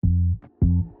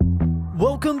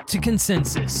Welcome to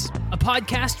Consensus, a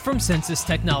podcast from Census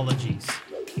Technologies.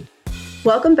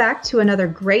 Welcome back to another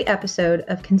great episode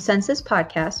of Consensus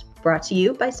Podcast brought to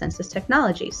you by Census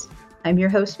Technologies. I'm your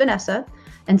host, Vanessa,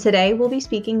 and today we'll be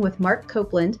speaking with Mark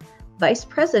Copeland, Vice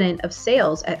President of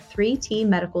Sales at 3T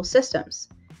Medical Systems.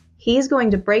 He's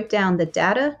going to break down the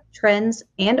data, trends,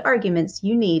 and arguments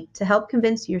you need to help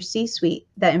convince your C-suite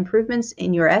that improvements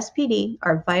in your SPD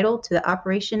are vital to the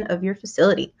operation of your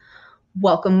facility.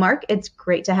 Welcome, Mark. It's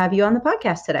great to have you on the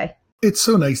podcast today. It's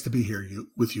so nice to be here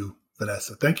with you,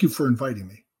 Vanessa. Thank you for inviting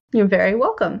me. You're very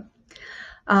welcome.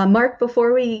 Mark,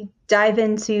 before we dive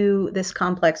into this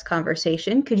complex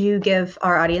conversation, could you give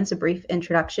our audience a brief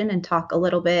introduction and talk a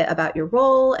little bit about your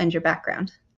role and your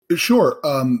background? Sure.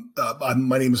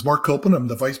 My name is Mark Copeland. I'm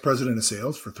the Vice President of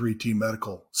Sales for 3T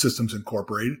Medical Systems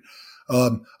Incorporated.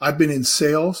 I've been in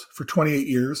sales for 28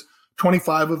 years.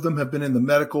 25 of them have been in the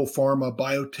medical, pharma,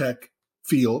 biotech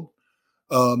field.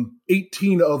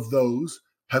 18 of those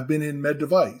have been in med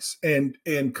device, and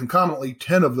concomitantly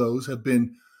 10 of those have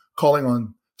been calling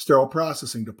on sterile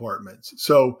processing departments.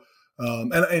 So,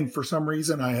 and for some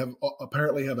reason, I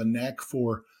apparently have a knack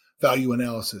for value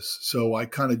analysis. So I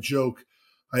kind of joke,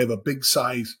 I have a big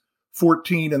size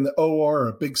 14 in the OR,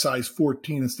 a big size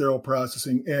 14 in sterile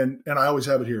processing, and I always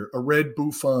have it here, a red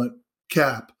bouffant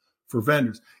cap for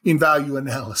vendors in value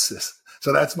analysis.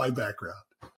 So that's my background.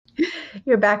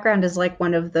 Your background is like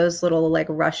one of those little like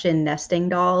Russian nesting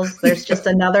dolls. There's just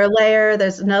another layer.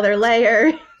 There's another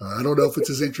layer. I don't know if it's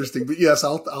as interesting, but yes,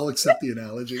 I'll accept the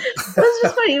analogy. It was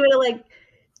just funny. You were like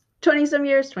 20 some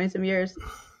years.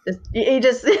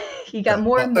 You got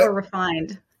more and more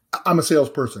refined. I'm a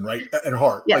salesperson, right? At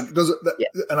heart. Yes.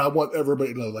 And I want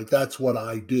everybody to know, like, that's what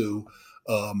I do.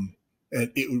 And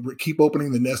it would keep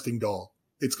opening the nesting doll.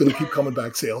 It's going to keep coming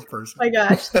back, salesperson. Oh my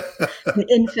gosh. An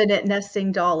infinite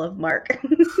nesting doll of Mark.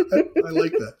 I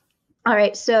like that. All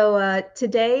right. So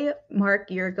today, Mark,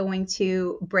 you're going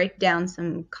to break down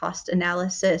some cost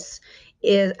analysis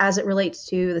as it relates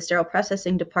to the sterile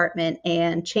processing department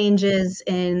and changes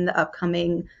in the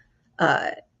upcoming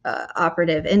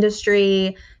operative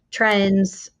industry,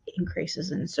 trends, increases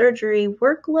in surgery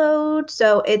workload.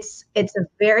 So it's a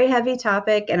very heavy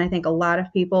topic, and I think a lot of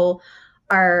people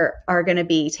are going to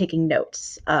be taking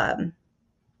notes.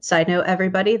 Side note,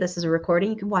 everybody, this is a recording.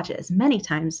 You can watch it as many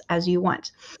times as you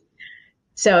want.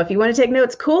 So if you want to take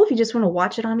notes, cool. If you just want to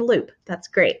watch it on a loop, that's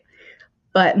great.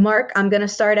 But Mark, I'm going to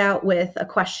start out with a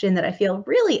question that I feel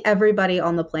really everybody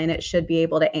on the planet should be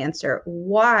able to answer.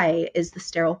 Why is the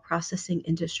sterile processing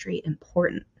industry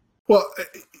important? Well,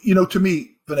 to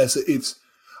me, Vanessa,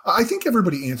 I think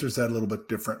everybody answers that a little bit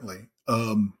differently.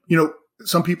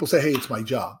 Some people say, hey, it's my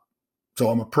job, so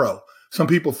I'm a pro. Some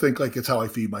people think like it's how I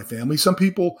feed my family. Some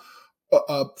people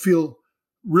feel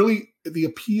really the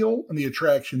appeal and the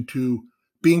attraction to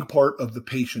being part of the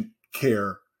patient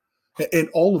care. And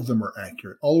all of them are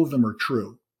accurate. All of them are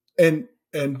true. But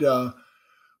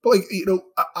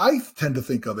I tend to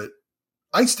think of it,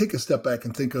 I take a step back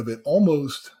and think of it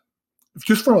almost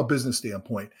just from a business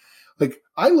standpoint. Like,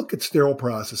 I look at sterile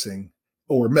processing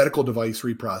or medical device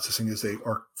reprocessing, as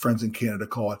our friends in Canada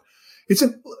call it. It's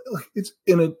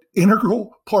an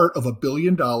integral part of $1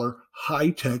 billion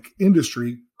high-tech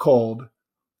industry called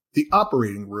the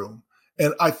operating room.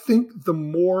 And I think the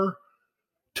more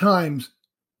times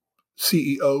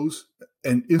CEOs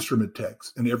and instrument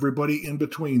techs and everybody in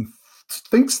between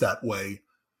thinks that way,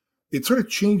 it sort of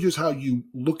changes how you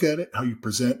look at it, how you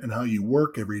present, and how you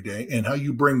work every day, and how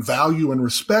you bring value and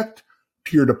respect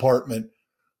to your department,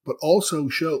 but also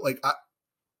show, like,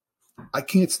 I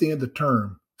can't stand the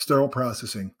term sterile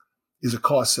processing is a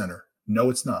cost center.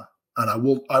 No, it's not. And I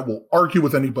will argue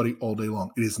with anybody all day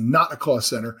long. It is not a cost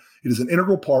center. It is an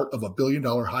integral part of $1 billion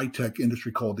high-tech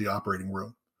industry called the operating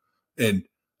room. And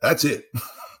that's it.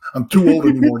 I'm too old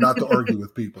anymore not to argue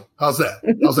with people. How's that?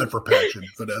 How's that for passion,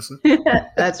 Vanessa?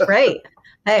 That's right.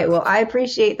 Hey, well, I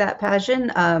appreciate that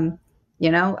passion. At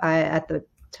the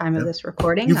time of this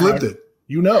recording, you've lived it.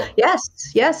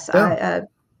 Yes. Yeah. I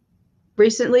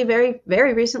recently, very,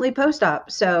 very recently post-op.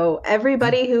 So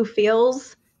everybody who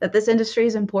feels that this industry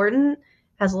is important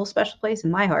has a little special place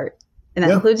in my heart. And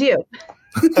that includes you.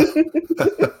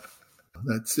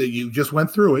 That's it. You just went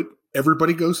through it.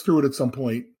 Everybody goes through it at some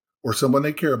point, or someone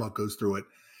they care about goes through it.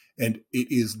 And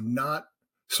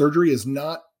surgery is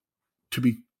not to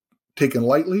be taken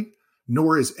lightly,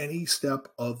 nor is any step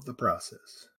of the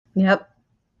process. Yep.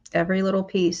 Every little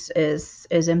piece is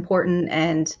important,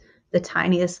 and the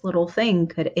tiniest little thing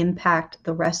could impact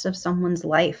the rest of someone's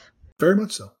life. Very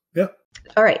much so. Yeah.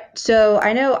 All right. So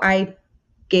I know I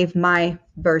gave my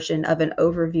version of an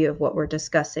overview of what we're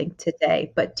discussing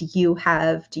today, but do you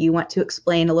want to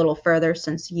explain a little further,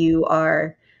 since you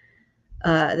are,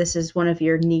 this is one of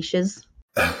your niches?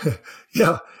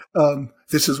 Yeah.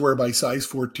 This is where my size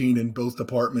 14 in both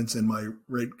departments and my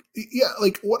rig. Yeah.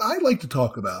 Like what I like to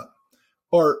talk about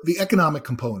are the economic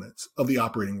components of the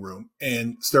operating room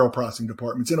and sterile processing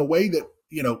departments in a way that,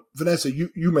 Vanessa,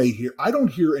 you may hear. I don't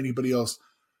hear anybody else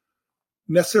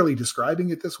necessarily describing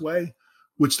it this way,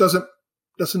 which doesn't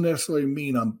necessarily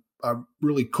mean I'm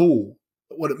really cool.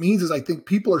 What it means is I think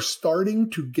people are starting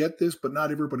to get this, but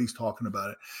not everybody's talking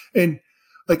about it. And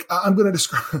like I'm going to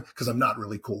describe, because I'm not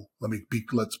really cool.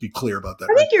 Let's be clear about that.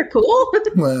 I think you're cool.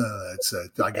 Well,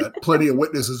 I got plenty of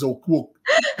witnesses who will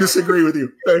disagree with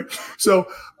you. Right? So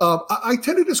I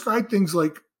tend to describe things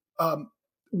like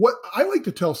what I like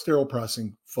to tell sterile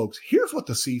processing folks. Here's what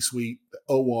the C-suite, the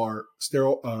OR,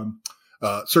 sterile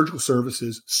surgical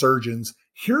services, surgeons.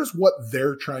 Here's what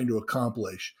they're trying to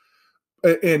accomplish,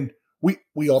 and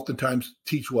we oftentimes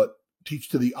teach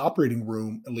to the operating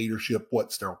room leadership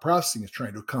what sterile processing is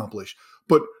trying to accomplish.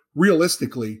 But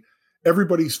realistically,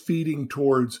 everybody's feeding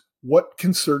towards what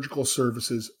can surgical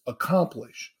services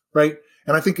accomplish, right?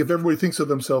 And I think if everybody thinks of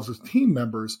themselves as team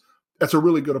members, that's a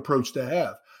really good approach to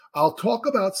have. I'll talk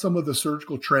about some of the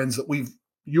surgical trends that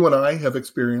you and I have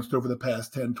experienced over the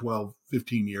past 10, 12,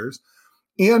 15 years.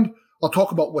 And I'll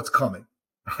talk about what's coming,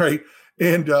 right?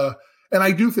 And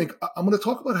I do think I'm going to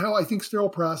talk about how I think sterile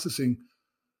processing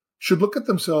should look at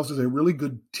themselves as a really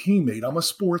good teammate. I'm a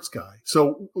sports guy.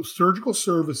 So surgical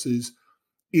services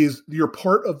you're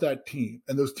part of that team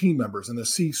and those team members and the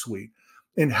C-suite.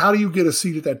 And how do you get a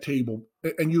seat at that table?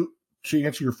 And to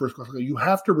answer your first question, you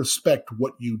have to respect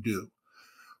what you do,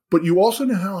 but you also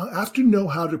have to know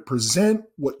how to present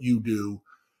what you do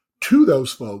to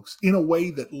those folks in a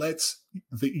way that lets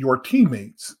your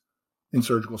teammates in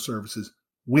surgical services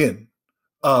win.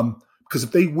 Because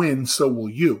if they win, so will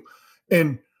you.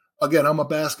 And again, I'm a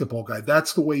basketball guy.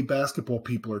 That's the way basketball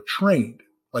people are trained.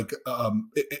 Like,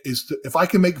 if I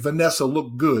can make Vanessa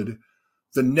look good,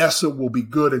 Vanessa will be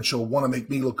good and she'll want to make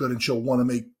me look good and she'll want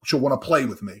to play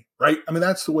with me. Right. I mean,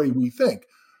 that's the way we think.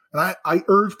 And I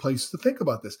urge places to think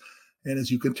about this. And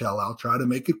as you can tell, I'll try to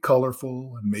make it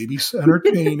colorful and maybe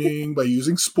entertaining by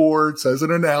using sports as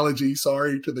an analogy.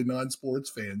 Sorry to the non-sports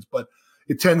fans, but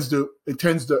it tends to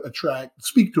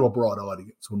speak to a broad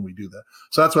audience when we do that.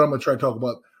 So that's what I'm going to try to talk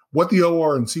about: what the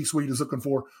OR and C-suite is looking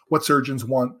for, what surgeons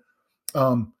want,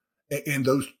 and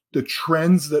the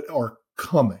trends that are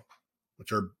coming,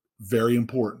 which are very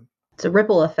important. It's a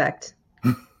ripple effect.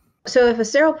 So if a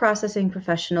sterile processing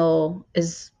professional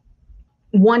is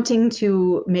wanting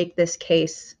to make this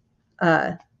case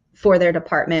for their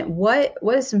department, what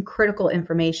is some critical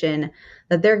information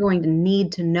that they're going to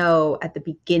need to know at the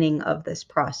beginning of this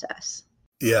process?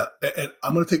 Yeah, and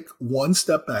I'm going to take one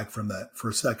step back from that for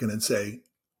a second and say,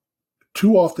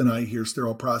 too often I hear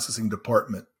sterile processing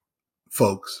department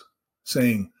folks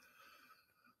saying,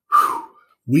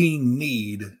 we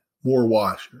need more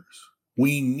washers.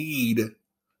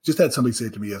 Just had somebody say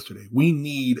it to me yesterday, we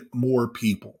need more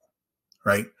people,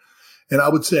 right? And I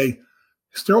would say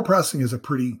sterile processing is a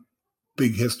pretty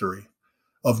big history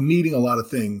of needing a lot of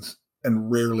things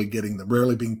and rarely getting them,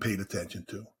 rarely being paid attention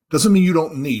to. Doesn't mean you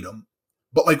don't need them,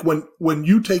 but like when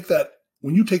you take that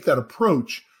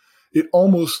approach, it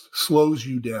almost slows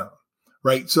you down,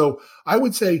 right? So I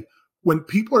would say when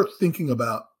people are thinking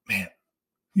about, man,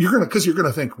 you're going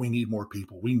to think we need more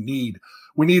people. We need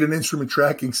an instrument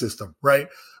tracking system, right?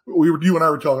 You and I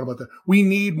were talking about that. We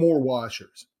need more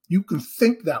washers. You can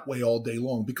think that way all day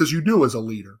long because you do as a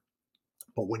leader.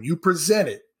 But when you present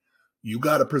it, you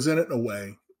got to present it in a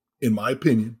way, in my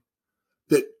opinion,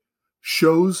 that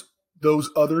shows those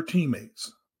other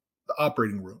teammates, the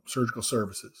operating room, surgical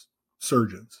services,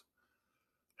 surgeons,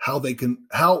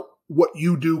 how what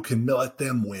you do can let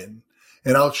them win.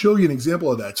 And I'll show you an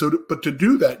example of that. But to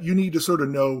do that, you need to sort of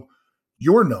know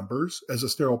your numbers as a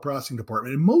sterile processing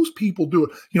department. And most people do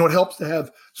it. It helps to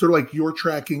have sort of like your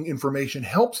tracking information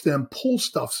helps them pull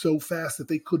stuff so fast that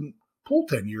they couldn't pull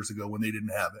 10 years ago when they didn't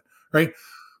have it, right?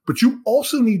 But you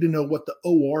also need to know what the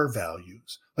OR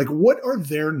values, like what are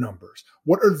their numbers?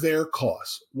 What are their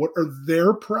costs? What are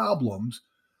their problems?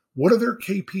 What are their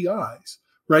KPIs,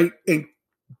 right? And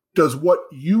does what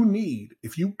you need,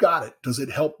 if you got it, does it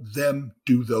help them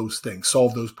do those things,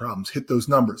 solve those problems, hit those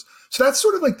numbers? So that's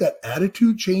sort of like that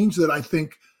attitude change that I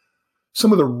think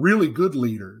some of the really good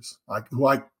leaders, who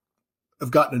I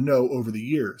have gotten to know over the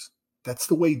years, that's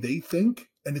the way they think.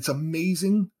 And it's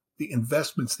amazing the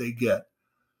investments they get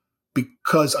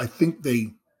because I think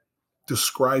they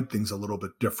describe things a little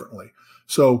bit differently.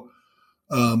 So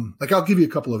Like I'll give you a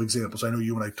couple of examples. I know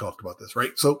you and I talked about this,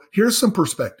 right? So here's some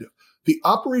perspective. The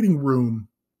operating room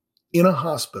in a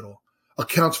hospital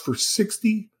accounts for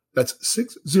 60%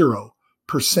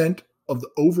 of the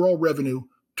overall revenue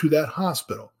to that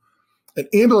hospital. An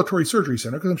ambulatory surgery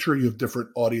center, because I'm sure you have different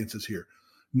audiences here,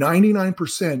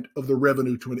 99% of the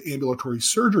revenue to an ambulatory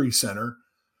surgery center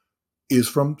is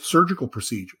from surgical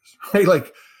procedures, right?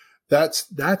 Like that's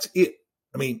it.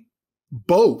 I mean,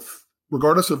 both,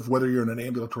 regardless of whether you're in an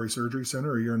ambulatory surgery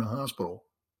center or you're in a hospital,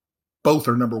 both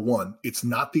are number one. It's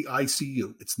not the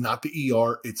ICU. It's not the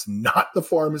ER. It's not the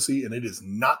pharmacy, and it is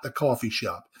not the coffee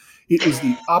shop. It is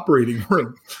the operating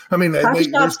room. I mean,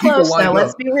 there's people lined up.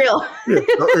 Let's be real.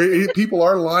 People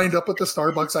are lined up at the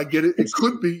Starbucks. I get it. It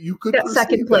could be. You could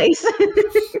second place,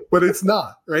 but it's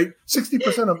not, right?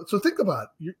 60% of it. So think about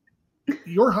it.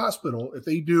 Your hospital, if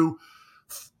they do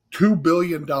 $2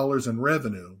 billion in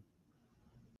revenue,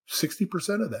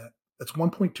 60% of that, that's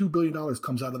 $1.2 billion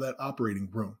comes out of that operating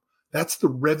room. That's the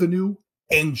revenue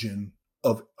engine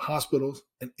of hospitals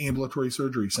and ambulatory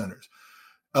surgery centers.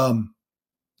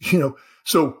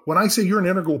 So when I say you're an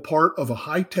integral part of a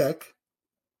high-tech,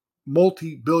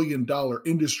 multi-billion-dollar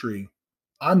industry,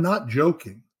 I'm not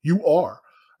joking. You are,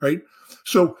 right?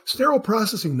 So sterile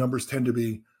processing numbers tend to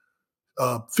be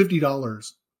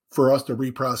 $50 for us to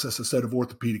reprocess a set of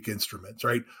orthopedic instruments,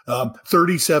 right?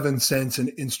 37 cents an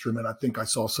instrument. I think I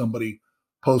saw somebody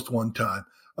post one time,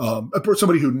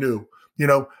 somebody who knew,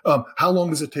 how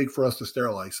long does it take for us to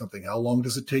sterilize something? How long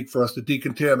does it take for us to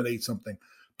decontaminate something?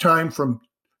 Time from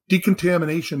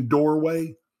decontamination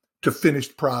doorway to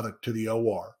finished product to the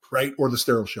OR, right? Or the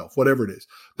sterile shelf, whatever it is.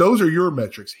 Those are your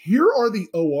metrics. Here are the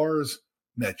OR's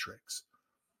metrics.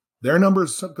 Their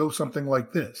numbers go something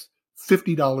like this: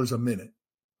 $50 a minute.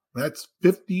 That's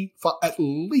at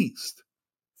least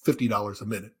 $50 a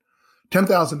minute.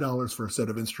 $10,000 for a set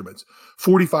of instruments.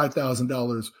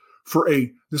 $45,000 for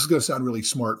this is going to sound really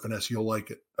smart, Vanessa, you'll like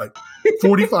it. Right?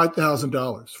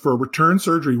 $45,000 for a return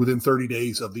surgery within 30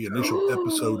 days of the initial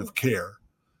episode of care.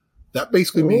 That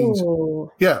basically means,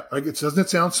 doesn't it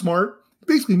sound smart? It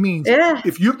basically means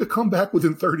if you have to come back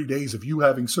within 30 days of you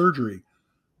having surgery,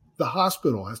 the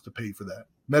hospital has to pay for that.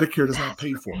 Medicare does not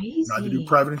pay for it. Neither do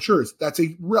private insurers. That's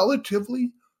a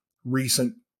relatively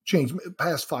recent change,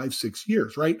 past 5-6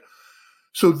 years, right?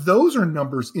 So those are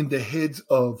numbers in the heads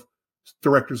of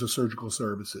directors of surgical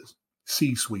services,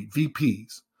 C-suite,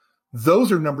 VPs.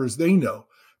 Those are numbers they know.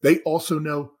 They also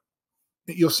know,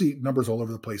 you'll see numbers all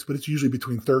over the place, but it's usually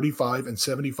between $35,000 and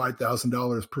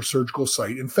 $75,000 per surgical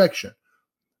site infection,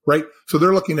 right? So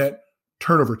they're looking at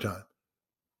turnover time,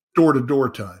 door-to-door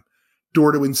time,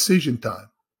 door-to-incision time.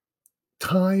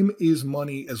 Time is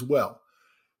money as well.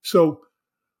 So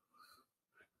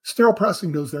sterile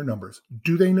processing knows their numbers.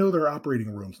 Do they know their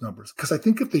operating room's numbers? Because I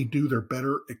think if they do, they're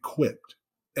better equipped.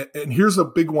 And here's a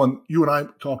big one you and I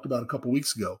talked about a couple of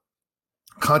weeks ago.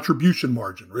 Contribution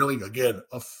margin, really, again,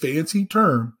 a fancy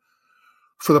term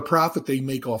for the profit they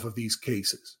make off of these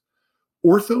cases.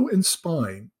 Ortho and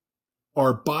spine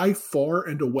are by far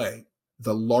and away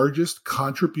the largest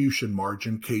contribution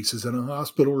margin cases in a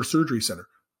hospital or surgery center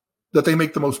that they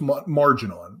make the most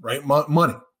margin on, right?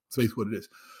 Money. That's basically what it is.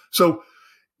 So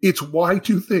it's why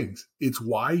two things. It's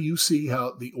why you see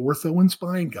how the ortho and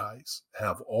spine guys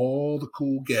have all the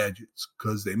cool gadgets,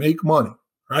 because they make money,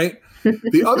 right?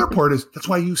 The other part is that's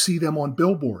why you see them on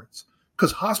billboards,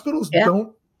 because hospitals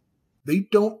don't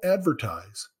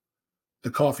advertise the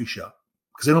coffee shop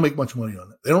because they don't make much money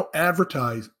on it. They don't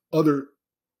advertise other,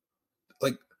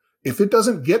 like if it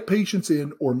doesn't get patients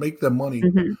in or make them money,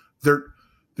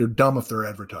 they're dumb if they're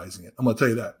advertising it. I'm going to tell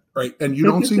you that, right? And you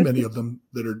don't see many of them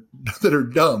that are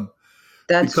dumb.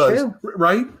 That's true,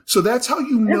 right? So that's how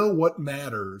you know what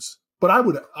matters. But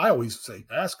I always say,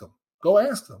 ask them. Go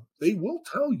ask them. They will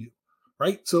tell you,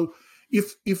 right? So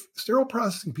if sterile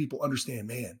processing people understand,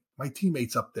 man, my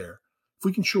teammates up there, if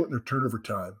we can shorten their turnover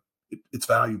time, it's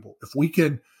valuable. If we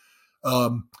can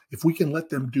let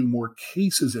them do more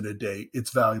cases in a day, it's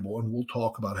valuable. And we'll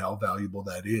talk about how valuable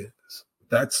that is.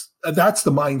 That's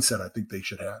the mindset I think they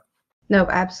should have. No,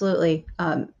 absolutely.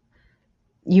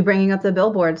 You bringing up the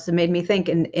billboards made me think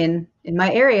in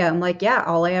my area, I'm like,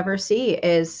 all I ever see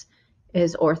is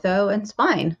ortho and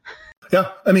spine.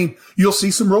 Yeah. I mean, you'll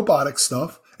see some robotic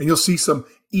stuff and you'll see some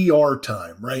ER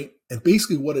time, right? And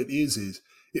basically what it is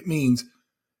it means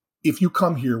if you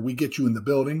come here, we get you in the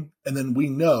building, and then we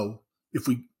know if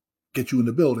we get you in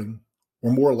the building,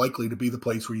 we're more likely to be the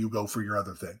place where you go for your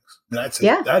other things. That's it.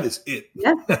 Yeah. That is it.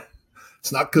 Yeah.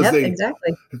 It's not because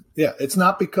exactly. Yeah. It's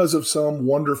not because of some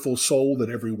wonderful soul that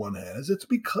everyone has. It's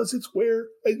because it's where,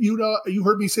 you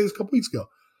heard me say this a couple weeks ago.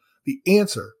 The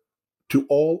answer to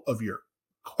all of your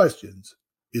questions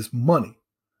is money.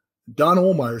 Don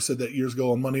Ohlmeyer said that years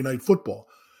ago on Monday Night Football.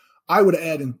 I would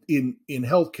add in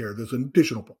healthcare, there's an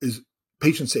additional is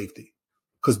patient safety,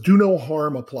 because do no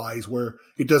harm applies where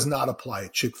it does not apply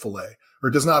at Chick-fil-A or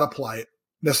it does not apply at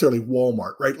necessarily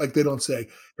Walmart, right? Like they don't say,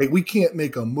 hey, we can't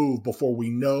make a move before we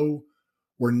know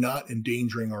we're not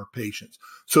endangering our patients.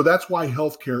 So that's why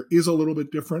healthcare is a little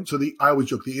bit different. So I always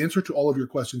joke, the answer to all of your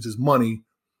questions is money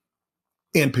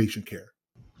and patient care.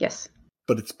 Yes.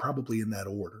 But it's probably in that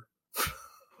order.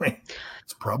 Right?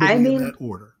 It's probably in that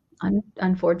order.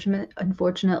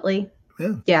 Unfortunately.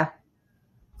 Yeah.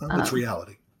 Well, it's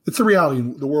reality. It's the reality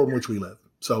in the world in which we live.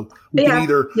 So we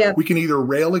can either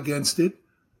rail against it,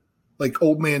 like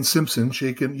old man Simpson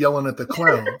yelling at the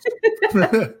clouds,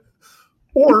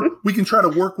 or we can try to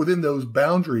work within those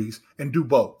boundaries and do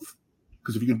both.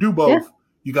 Because if you can do both,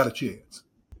 you got a chance.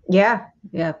 Yeah.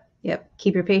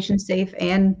 Keep your patients safe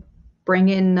and bring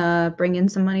in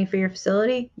some money for your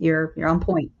facility. You're on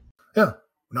point. Yeah,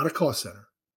 not a cost center.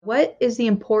 What is the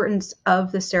importance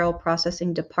of the sterile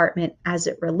processing department as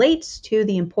it relates to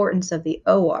the importance of the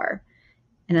OR?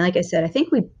 And like I said, I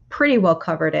think we pretty well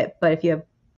covered it, but if you have...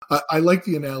 I like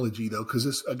the analogy though, because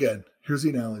this, again, here's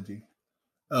the analogy.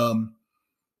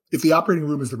 If the operating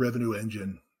room is the revenue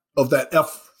engine of that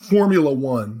Formula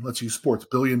One, let's use sports, $1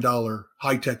 billion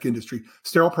high-tech industry,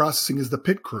 sterile processing is the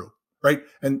pit crew, right?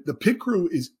 And the pit crew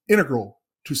is integral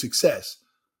to success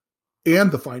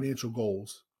and the financial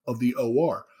goals of the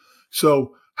OR.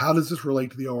 So how does this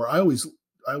relate to the OR? I always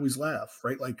laugh,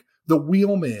 right? Like the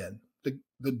wheelman,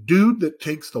 the dude that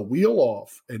takes the wheel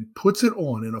off and puts it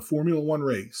on in a Formula One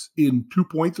race in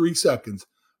 2.3 seconds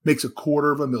makes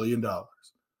 $250,000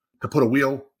 to put a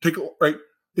wheel, right?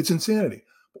 It's insanity.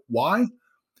 Why?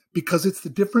 Because it's the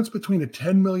difference between a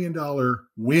 $10 million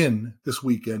win this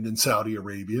weekend in Saudi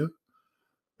Arabia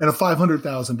and a $500,000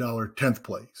 10th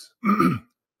place.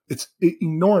 It's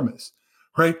enormous,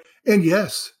 right? And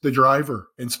yes, the driver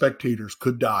and spectators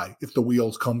could die if the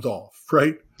wheels comes off,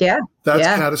 right? Yeah. That's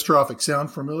catastrophic. Sound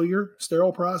familiar?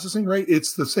 Sterile processing, right?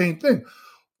 It's the same thing.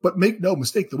 But make no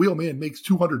mistake, the wheelman makes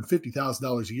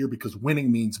 $250,000 a year because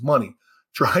winning means money.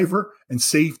 Driver and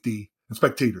safety, and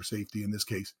spectator safety in this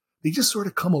case, they just sort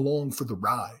of come along for the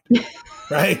ride,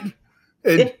 right?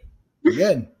 And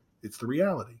again, it's the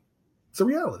reality. It's the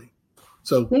reality.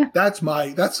 So that's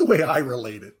the way I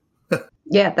relate it.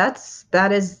 Yeah, that's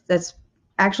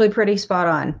actually pretty spot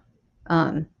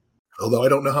on. Although I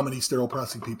don't know how many sterile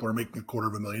processing people are making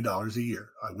 $250,000 a year.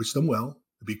 I wish them well.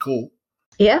 It'd be cool.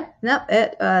 Yeah, no,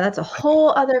 that's a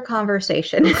whole other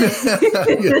conversation.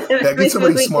 Get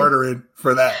somebody smarter in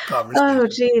for that conversation. Oh,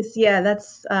 geez, yeah,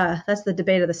 that's the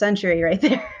debate of the century right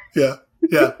there.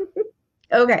 Yeah.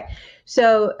 Okay,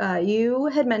 so you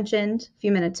had mentioned a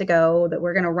few minutes ago that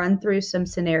we're going to run through some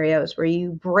scenarios where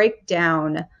you break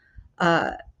down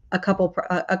a couple,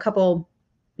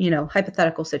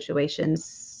 hypothetical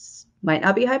situations. Might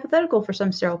not be hypothetical for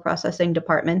some sterile processing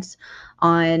departments.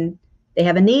 On they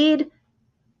have a need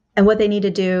and what they need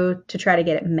to do to try to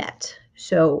get it met.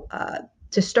 So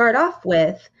to start off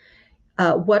with,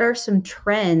 what are some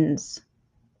trends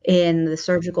in the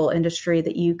surgical industry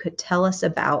that you could tell us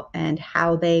about and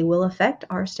how they will affect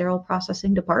our sterile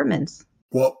processing departments?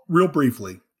 Well, real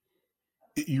briefly,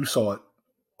 you saw it.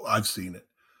 I've seen it.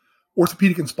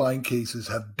 Orthopedic and spine cases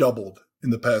have doubled in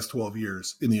the past 12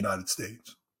 years in the United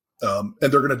States. And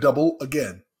they're going to double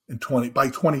again by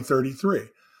 2033.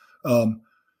 And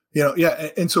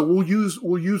so we'll use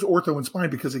ortho and spine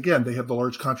because again, they have the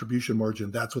large contribution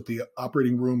margin. That's what the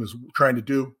operating room is trying to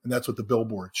do. And that's what the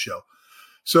billboards show.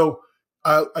 So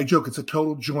I joke, it's a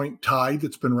total joint tide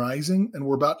that's been rising, and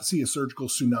we're about to see a surgical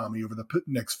tsunami over the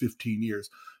next 15 years.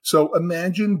 So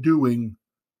imagine doing,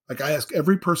 like I ask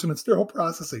every person in sterile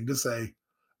processing to say,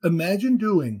 imagine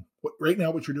doing what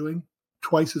you're doing,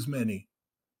 twice as many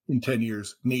in 10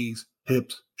 years, knees,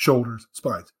 hips, shoulders,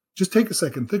 spines. Just take a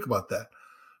second and think about that.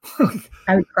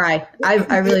 I would cry.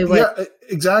 I really would. Yeah,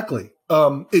 exactly.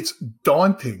 It's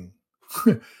daunting.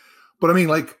 But I mean,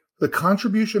 like, the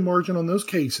contribution margin on those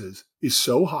cases is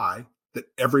so high that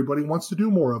everybody wants to do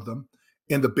more of them.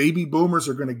 And the baby boomers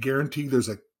are going to guarantee there's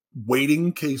a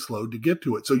waiting caseload to get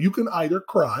to it. So you can either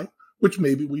cry, which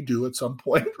maybe we do at some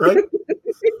point, right?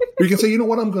 Or you can say, you know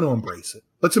what, I'm going to embrace it.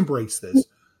 Let's embrace this.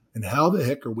 And how the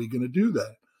heck are we going to do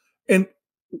that? And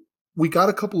we got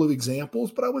a couple of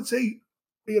examples, but I would say,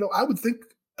 I would think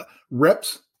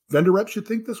vendor reps should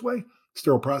think this way.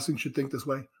 Sterile processing should think this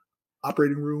way.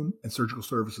 Operating room and surgical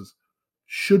services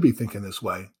should be thinking this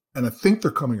way. And I think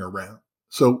they're coming around.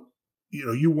 So,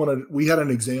 we had an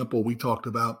example we talked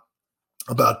about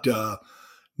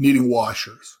needing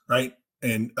washers, right?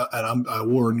 And I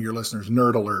warn your listeners,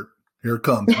 nerd alert. Here it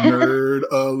comes, nerd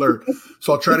alert.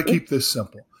 So I'll try to keep this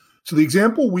simple. So the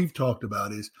example we've talked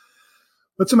about is,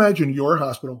 let's imagine your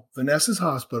hospital, Vanessa's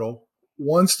hospital,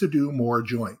 wants to do more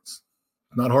joints.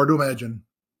 Not hard to imagine.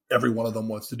 Every one of them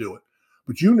wants to do it.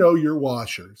 But you know your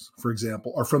washers, for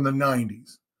example, are from the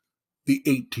 90s, the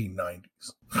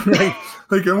 1890s. Right?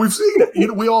 Like, and we've seen it. You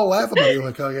know, we all laugh about it. You're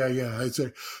like, oh, yeah. I'd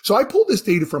say. So I pulled this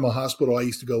data from a hospital I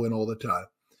used to go in all the time.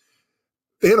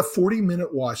 They had a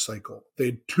 40-minute wash cycle. They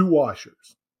had 2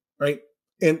 washers, right?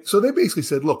 And so they basically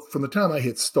said, look, from the time I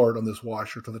hit start on this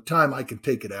washer to the time I can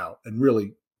take it out and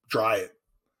really dry it,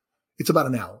 it's about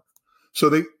an hour. So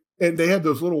they had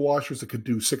those little washers that could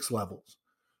do 6 levels.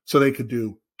 So they could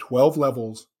do 12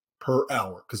 levels per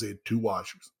hour because they had 2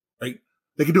 washers, right?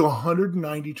 They could do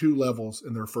 192 levels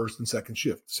in their first and second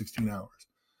shift, 16 hours,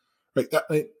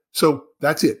 right? So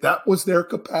that's it. That was their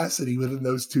capacity within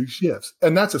those 2 shifts.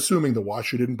 And that's assuming the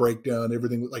washer didn't break down,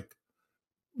 everything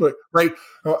but right.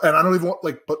 And I don't even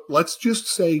want but let's just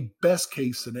say best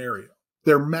case scenario.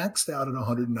 They're maxed out at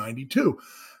 192.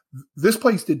 This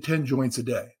place did 10 joints a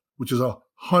day, which is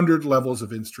 100 levels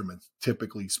of instruments,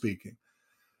 typically speaking.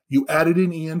 You added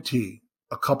in ENT,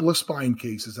 a couple of spine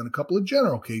cases and a couple of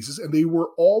general cases, and they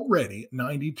were already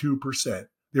 92%.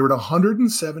 They were at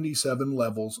 177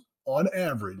 levels on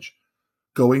average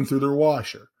going through their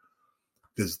washer.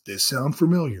 Does this sound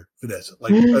familiar, Vanessa?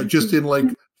 Just in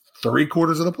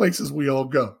 3/4 of the places we all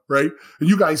go, right? And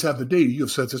you guys have the data. You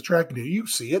have census tracking data. You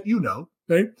see it,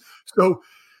 right? So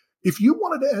if you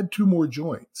wanted to add 2 more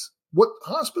joints, what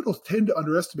hospitals tend to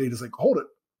underestimate is hold it.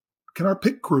 Can our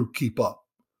PIC crew keep up?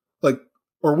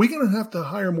 Are we going to have to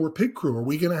hire more PIC crew? Are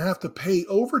we going to have to pay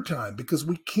overtime? Because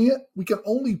we can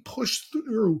only push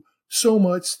through so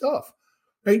much stuff,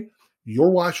 right? Your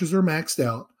washers are maxed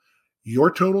out. Your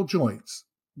total joints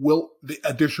the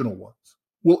additional ones,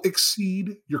 will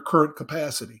exceed your current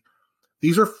capacity.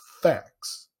 These are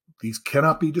facts. These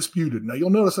cannot be disputed. Now,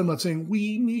 you'll notice I'm not saying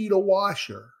we need a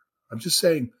washer. I'm just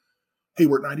saying, hey,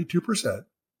 we're at 92%.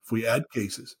 If we add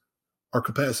cases, our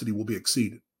capacity will be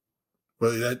exceeded.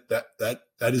 Well, that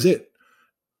is it.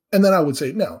 And then I would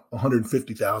say, no,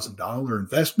 $150,000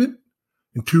 investment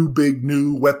in 2 big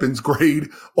new weapons grade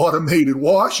automated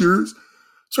washers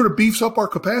sort of beefs up our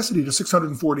capacity to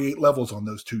 648 levels on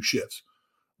those 2 shifts.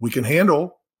 We can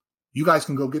handle, you guys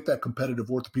can go get that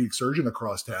competitive orthopedic surgeon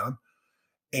across town.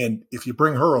 And if you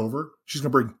bring her over, she's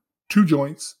going to bring 2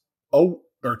 joints, or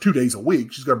 2 days a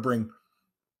week. She's going to bring,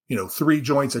 3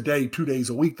 joints a day, 2 days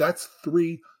a week. That's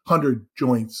 300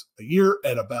 joints a year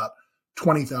at about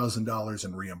 $20,000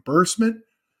 in reimbursement.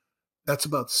 That's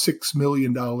about $6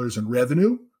 million in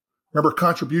revenue. Remember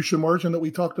contribution margin that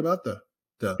we talked about, the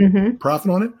profit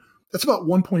on it? That's about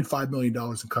 $1.5 million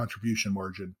in contribution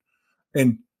margin.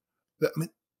 And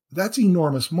that's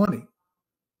enormous money.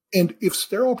 And if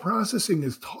sterile processing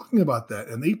is talking about that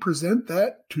and they present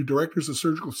that to directors of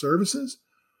surgical services,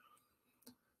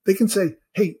 they can say,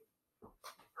 hey,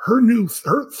 her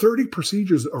 30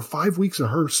 procedures or 5 weeks of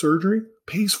her surgery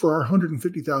pays for our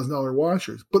 $150,000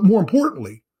 washers. But more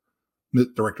importantly, the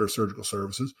director of surgical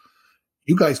services,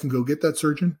 you guys can go get that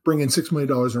surgeon, bring in $6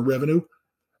 million in revenue.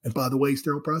 And by the way,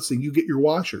 sterile processing, you get your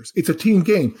washers. It's a team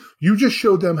game. You just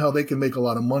showed them how they can make a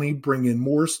lot of money, bring in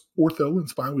more ortho and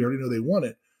spine. We already know they want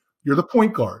it. You're the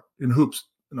point guard in hoops.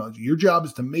 Your job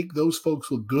is to make those folks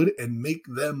look good and make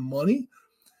them money.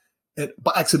 And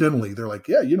but accidentally, they're like,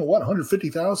 yeah, you know what?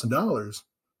 $150,000.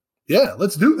 Yeah,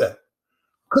 let's do that.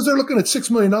 Because they're looking at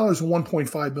 $6 million and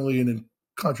 $1.5 million in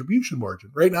contribution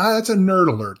margin. Right now, that's a nerd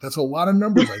alert. That's a lot of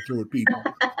numbers I threw at people.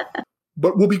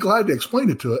 But we'll be glad to explain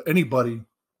it to anybody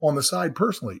on the side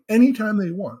personally, anytime they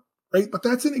want, right? But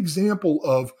that's an example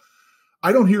of,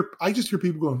 I just hear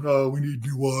people going, oh, we need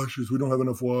new washers. We don't have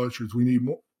enough washers. We need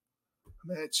more.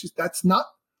 That's not,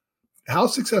 how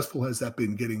successful has that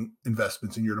been getting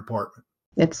investments in your department?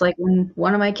 It's like when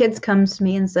one of my kids comes to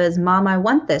me and says, Mom, I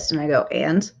want this. And I go,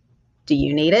 and do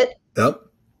you need it? Yep.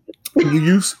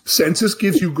 Census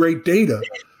gives you great data.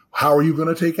 How are you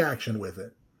going to take action with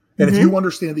it? And if you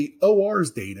understand the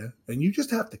OR's data, and you just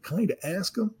have to kind of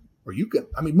ask them, or you can,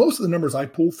 most of the numbers I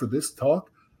pull for this talk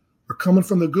are coming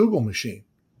from the Google machine,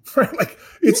 right?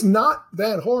 It's not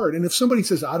that hard. And if somebody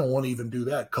says, I don't want to even do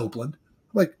that, Copeland,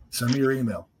 send me your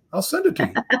email. I'll send it to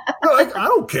you. I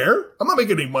don't care. I'm not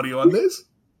making any money on this.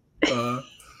 So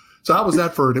how was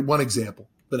that for one example,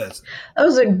 Vanessa?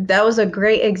 That was a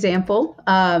great example.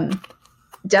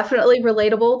 Definitely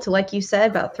relatable to, like you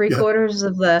said, about 3/4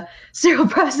 of the sterile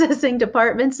processing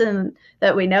departments and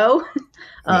that we know.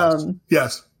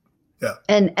 Yes. Yeah.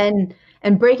 And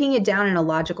and breaking it down in a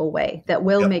logical way that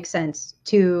will Yep. make sense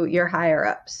to your higher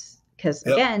ups. Because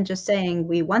Yep. again, just saying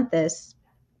we want this,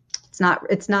 it's not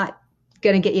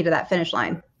going to get you to that finish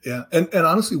line. Yeah. And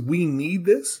honestly, we need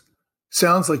this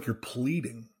sounds like you're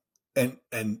pleading, and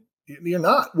you're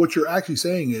not. What you're actually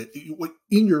saying is,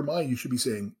 in your mind, you should be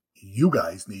saying, you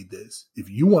guys need this. If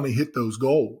you want to hit those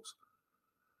goals,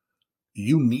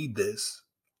 you need this.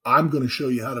 I'm going to show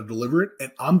you how to deliver it,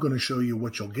 and I'm going to show you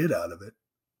what you'll get out of it.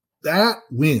 That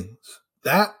wins.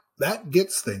 That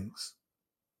gets things.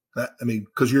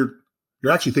 Because you're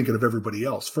actually thinking of everybody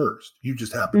else first. You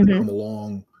just happen to come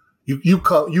along.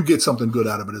 You get something good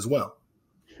out of it as well.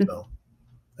 So,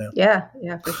 yeah,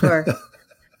 for sure.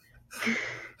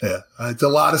 Yeah, it's a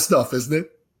lot of stuff, isn't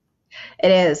it?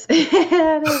 It is. It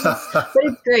is. But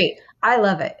it's great. I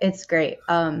love it. It's great.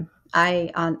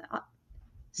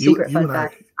 Secret fun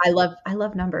fact. I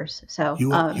love numbers. So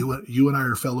you and I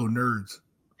are fellow nerds.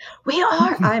 We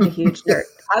are. I'm a huge nerd.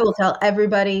 I will tell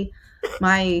everybody.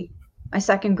 My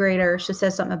second grader, she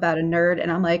says something about a nerd,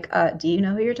 and I'm like, do you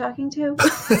know who you're talking to?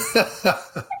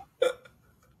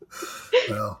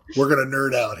 Well, we're gonna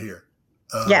nerd out here.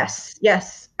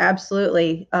 Yes,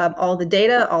 absolutely. All the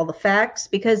data, all the facts,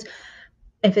 because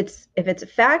if it's a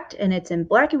fact and it's in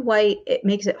black and white, it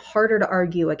makes it harder to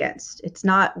argue against. It's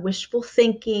not wishful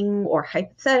thinking or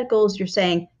hypotheticals. You're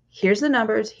saying, here's the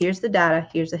numbers, here's the data,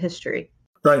 here's the history.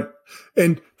 Right.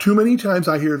 And too many times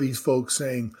I hear these folks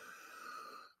saying,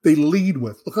 they lead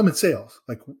with, look, I'm in sales.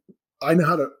 Like,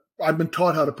 I've been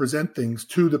taught how to present things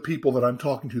to the people that I'm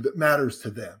talking to that matters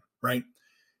to them. Right.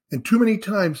 And too many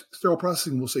times sterile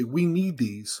processing will say, we need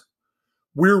these.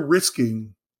 We're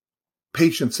risking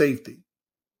patient safety.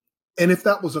 And if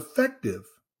that was effective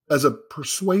as a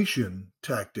persuasion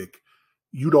tactic,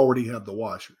 you'd already have the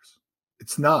washers.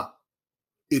 It's not.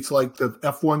 It's like the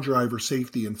F1 driver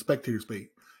safety and spectator space.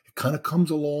 It kind of comes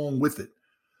along with it.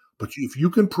 But if you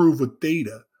can prove with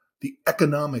data the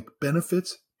economic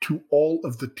benefits to all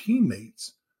of the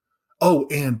teammates, oh,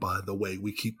 and by the way,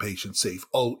 we keep patients safe.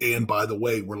 Oh, and by the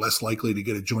way, we're less likely to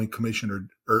get a Joint Commission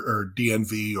or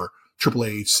DNV or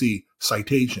AAAHC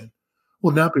citation.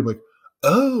 Well, now people are like,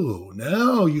 oh,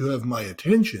 now you have my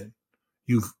attention.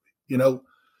 And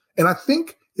I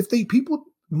think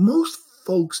most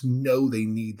folks know they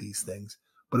need these things,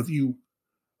 but if you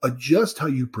adjust how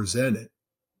you present it,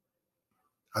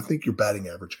 I think your batting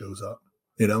average goes up,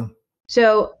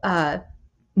 So,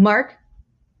 Mark,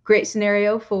 great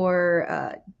scenario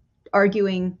for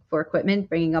arguing for equipment,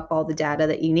 bringing up all the data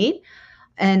that you need.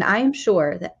 And I am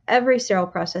sure that every sterile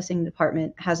processing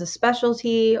department has a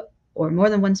specialty or more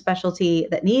than one specialty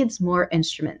that needs more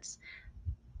instruments,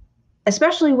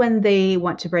 especially when they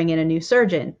want to bring in a new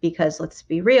surgeon, because let's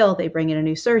be real, they bring in a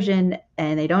new surgeon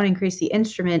and they don't increase the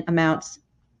instrument amounts,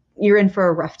 you're in for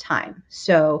a rough time.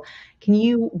 So can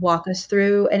you walk us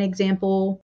through an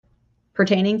example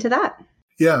pertaining to that?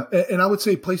 Yeah. And I would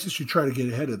say places should try to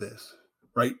get ahead of this,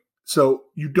 right? So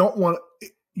you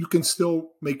can still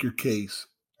make your case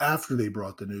after they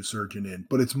brought the new surgeon in,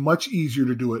 but it's much easier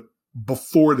to do it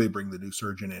before they bring the new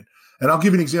surgeon in. And I'll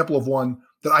give you an example of one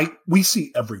that we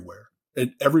see everywhere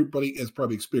and everybody has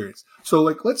probably experienced. So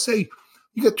like, let's say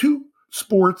you got two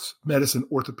sports medicine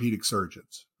orthopedic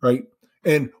surgeons, right?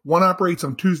 And one operates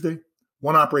on Tuesday,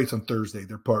 one operates on Thursday.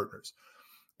 They're partners.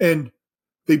 And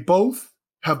they both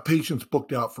have patients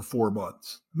booked out for 4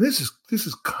 months. This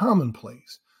is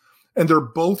commonplace. And they're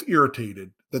both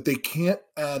irritated that they can't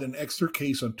add an extra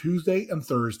case on Tuesday and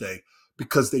Thursday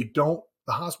because the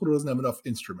hospital doesn't have enough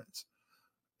instruments.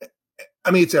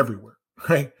 I mean, it's everywhere,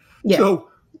 right? Yeah. So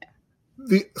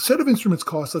the set of instruments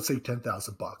costs, let's say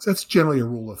 $10,000. That's generally a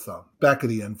rule of thumb, back of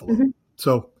the envelope. Mm-hmm.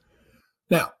 So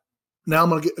now I'm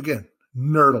going to get, again,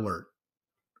 nerd alert.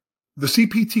 The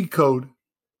CPT code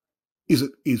is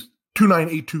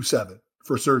 29827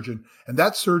 for a surgeon. And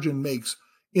that surgeon makes,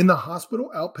 in the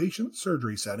hospital outpatient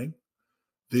surgery setting,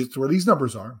 that's where these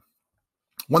numbers are,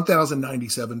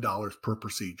 $1,097 per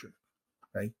procedure.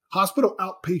 Right? Hospital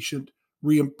outpatient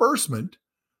reimbursement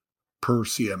per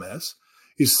CMS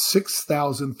is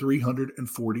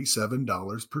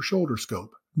 $6,347 per shoulder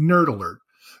scope. Nerd alert.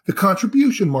 The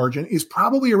contribution margin is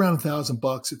probably around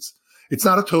 $1,000. It's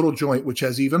not a total joint, which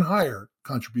has even higher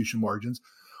contribution margins,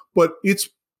 but it's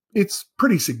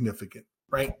pretty significant,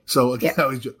 right? So again,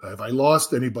 have I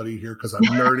lost anybody here? Because I'm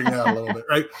nerding out a little bit,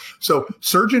 right? So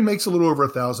surgeon makes a little over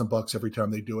 $1,000 every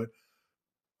time they do it.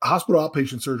 Hospital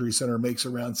outpatient surgery center makes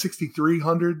around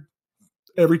 $6,300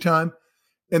 every time.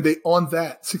 And on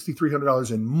that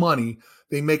 $6,300 in money,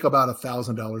 they make about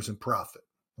 $1,000 in profit.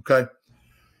 Okay.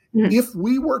 Mm-hmm. If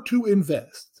we were to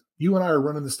invest, you and I are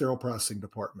running the sterile processing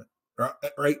department,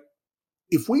 right?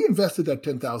 if we invested that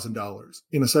 $10,000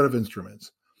 in a set of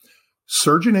instruments,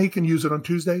 Surgeon A can use it on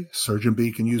Tuesday, Surgeon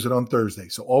B can use it on Thursday.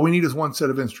 So all we need is one set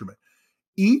of instrument.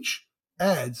 Each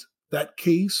adds that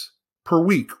case per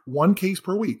week, one case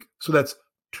per week. So that's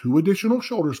 2 additional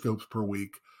shoulder scopes per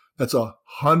week. That's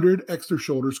 100 extra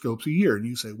shoulder scopes a year. And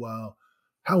you say, wow,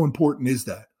 how important is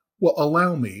that? Well,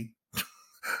 allow me,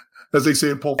 as they say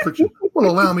in Pulp Fiction,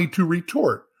 allow me to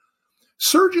retort.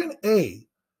 Surgeon A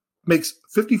makes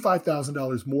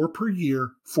 $55,000 more per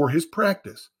year for his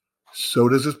practice. So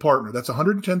does his partner. That's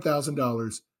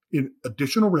 $110,000 in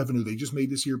additional revenue they just made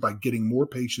this year by getting more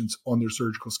patients on their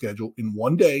surgical schedule in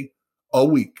one day a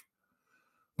week.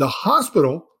 The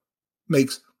hospital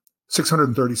makes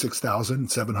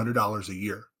 $636,700 a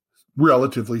year.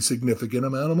 Relatively significant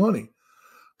amount of money.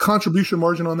 Contribution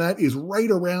margin on that is right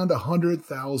around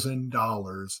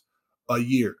 $100,000 a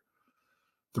year.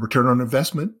 The return on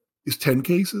investment is 10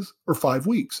 cases or 5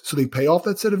 weeks. So they pay off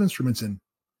that set of instruments in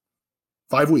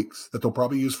 5 weeks that they'll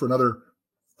probably use for another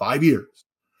 5 years.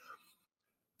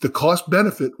 The cost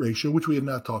benefit ratio, which we have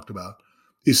not talked about,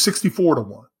 is 64 to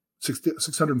 1,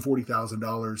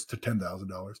 $640,000 to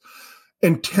 $10,000,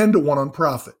 and 10 to 1 on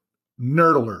profit.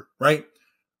 Nerd alert, right?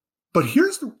 But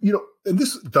here's the, and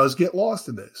this does get lost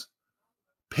in this.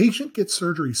 Patient gets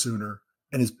surgery sooner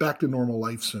and is back to normal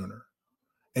life sooner.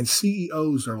 And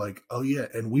CEOs are like, oh yeah,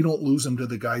 and we don't lose them to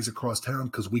the guys across town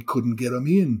because we couldn't get them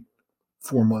in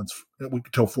 4 months. We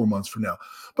could tell 4 months from now.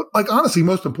 But honestly,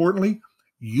 most importantly,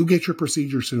 you get your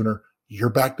procedure sooner. You're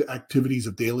back to activities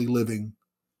of daily living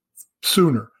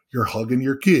sooner. You're hugging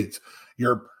your kids.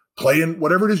 You're playing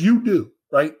whatever it is you do,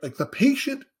 right? Like the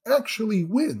patient actually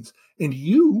wins. And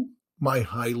you, my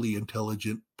highly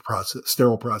intelligent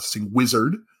sterile processing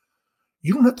wizard,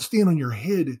 you don't have to stand on your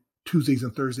head Tuesdays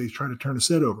and Thursdays trying to turn a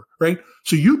set over, right?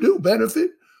 So you do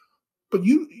benefit, but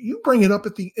you bring it up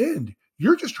at the end.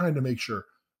 You're just trying to make sure,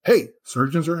 hey,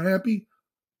 surgeons are happy,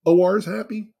 OR's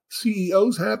happy,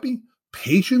 CEO's happy,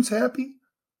 patients happy,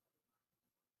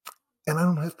 and I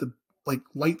don't have to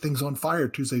light things on fire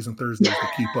Tuesdays and Thursdays to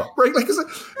keep up, right?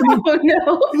 Oh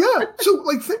no. Yeah. So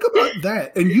think about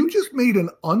that. And you just made an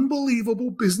unbelievable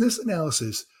business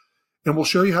analysis, and we'll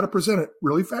show you how to present it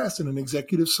really fast in an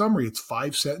executive summary. It's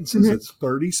 5 sentences. Mm-hmm. It's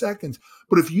 30 seconds.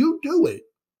 But if you do it,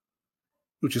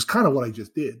 which is kind of what I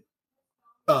just did,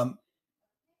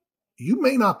 you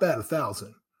may not bat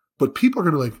 1,000, but people are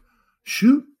going to be like,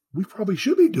 shoot, we probably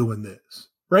should be doing this,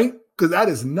 right? Because that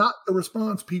is not the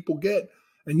response people get.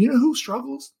 And you know who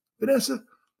struggles, Vanessa?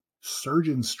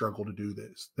 Surgeons struggle to do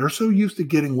this. They're so used to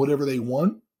getting whatever they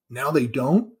want. Now they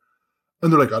don't.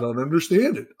 And they're like, I don't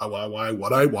understand it.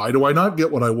 Why do I not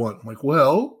get what I want? I'm like,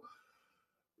 well,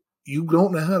 you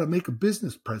don't know how to make a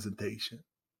business presentation,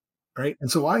 right? And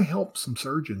so I help some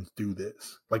surgeons do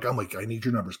this. I'm like, I need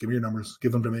your numbers. Give me your numbers.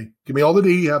 Give them to me. Give me all the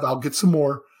data you have. I'll get some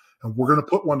more. And we're going to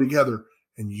put one together.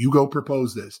 And you go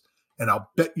propose this. And I'll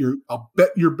bet you're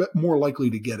more likely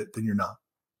to get it than you're not.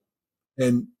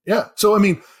 And yeah, so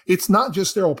it's not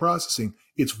just sterile processing.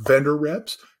 It's vendor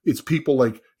reps. It's people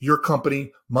like your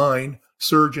company, mine,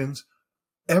 surgeons.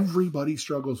 Everybody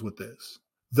struggles with this.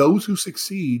 Those who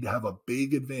succeed have a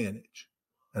big advantage,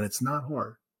 and it's not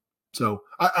hard. So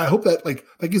I hope that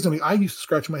that gives me. I used to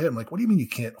scratch my head. I'm like, what do you mean you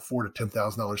can't afford a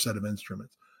 $10,000 set of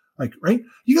instruments? Right?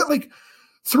 You got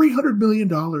 $300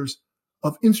 million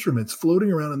of instruments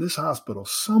floating around in this hospital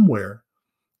somewhere.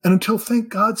 And until, thank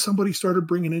God, somebody started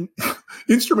bringing in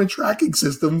instrument tracking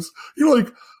systems,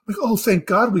 oh, thank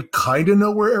God, we kind of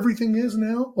know where everything is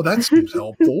now. Well, that seems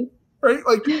helpful, right?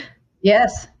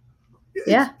 Yes.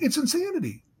 It's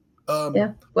insanity.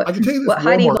 Yeah. I can tell you this,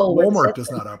 Walmart does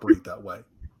not operate that way.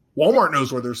 Walmart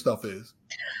knows where their stuff is.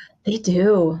 They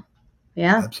do.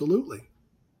 Yeah. Absolutely.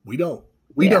 We don't.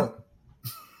 Don't.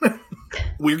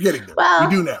 We're getting there. Well,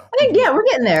 we do now. I think, we're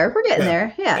getting there. We're getting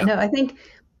there. Yeah. No, I think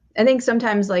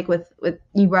sometimes with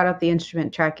you brought up the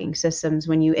instrument tracking systems,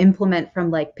 when you implement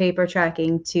from paper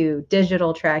tracking to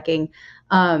digital tracking,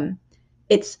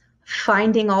 it's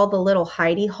finding all the little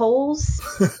hidey holes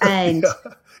and,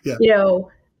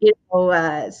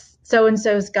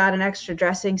 so-and-so's got an extra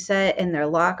dressing set in their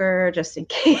locker just in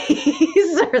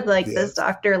case, or this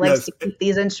doctor likes to keep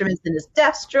these instruments in his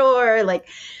desk drawer,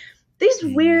 these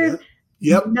weird,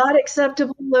 not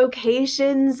acceptable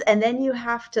locations. And then you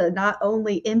have to not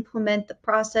only implement the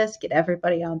process, get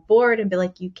everybody on board and be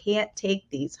like, you can't take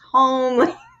these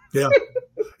home.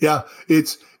 Yeah.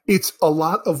 It's a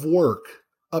lot of work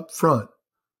up front,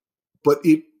 but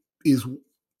it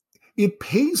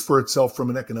pays for itself from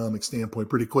an economic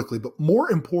standpoint pretty quickly. But more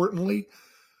importantly,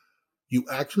 you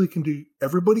actually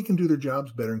everybody can do their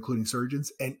jobs better, including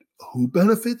surgeons. And who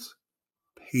benefits?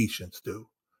 Patients do.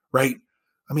 right?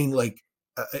 I mean, like,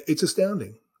 it's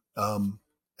astounding.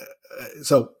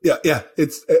 So yeah,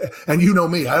 it's, and you know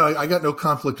me, I got no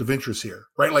conflict of interest here,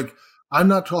 right? Like, I'm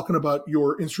not talking about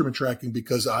your instrument tracking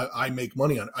because I make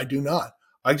money on it. I do not.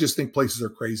 I just think places are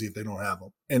crazy if they don't have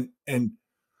them.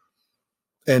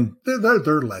 And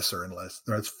they're lesser and less.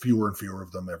 There's fewer and fewer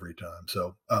of them every time.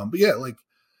 So, but yeah, like,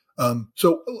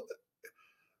 so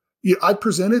yeah, I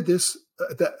presented this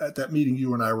at that meeting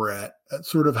you and I were at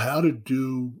sort of how to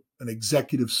do an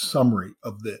executive summary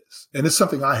of this. And it's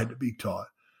something I had to be taught.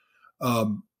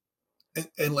 And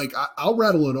like, I'll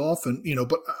rattle it off and,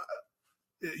 but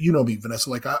you know me, Vanessa,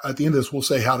 like at the end of this, we'll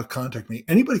say how to contact me.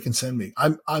 Anybody can send me.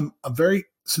 I'm very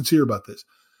sincere about this.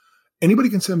 Anybody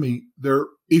can send me their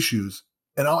issues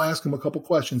and I'll ask them a couple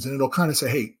questions and it'll kind of say,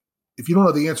 hey, if you don't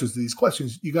know the answers to these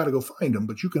questions, you got to go find them,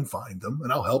 but you can find them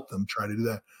and I'll help them try to do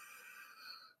that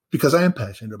because I am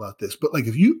passionate about this. But like,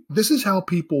 this is how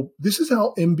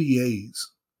MBAs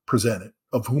present it,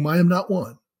 of whom I am not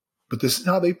one, but this is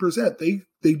how they present. They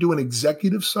do an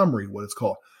executive summary, what it's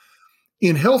called.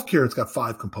 In healthcare, it's got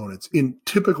 5 components. In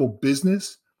typical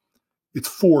business, it's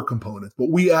 4 components,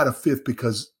 but we add a 5th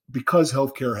because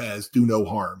healthcare has do no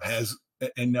harm,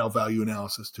 and now value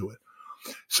analysis to it.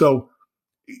 So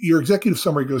your executive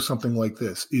summary goes something like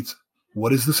this. It's,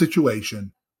 what is the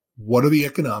situation? What are the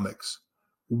economics?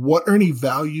 What are any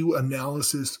value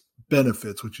analysis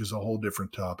benefits, which is a whole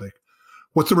different topic?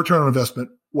 What's the return on investment?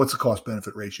 What's the cost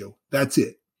benefit ratio? That's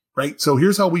it, right? So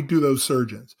here's how we do those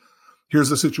surgeons. Here's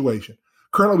the situation.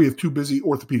 Currently, we have 2 busy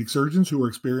orthopedic surgeons who are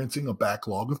experiencing a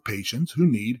backlog of patients who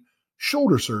need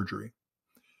shoulder surgery.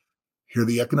 Here are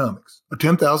the economics. A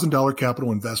 $10,000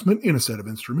 capital investment in a set of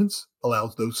instruments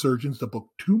allows those surgeons to book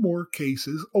 2 more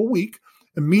cases a week,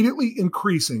 immediately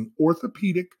increasing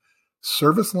orthopedic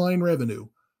service line revenue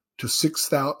to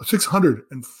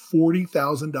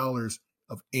 $640,000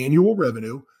 of annual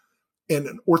revenue and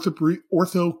an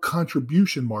ortho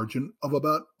contribution margin of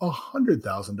about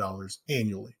 $100,000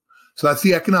 annually. So that's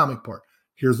the economic part.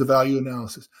 Here's the value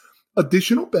analysis.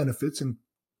 Additional benefits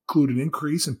include an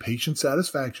increase in patient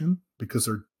satisfaction because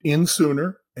they're in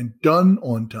sooner and done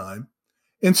on time,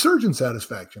 and surgeon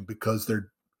satisfaction because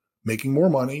they're making more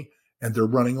money and they're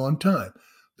running on time.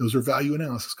 Those are value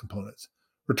analysis components.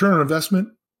 Return on investment,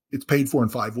 it's paid for in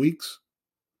 5 weeks.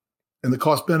 And the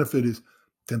cost benefit is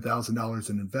 $10,000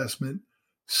 in investment,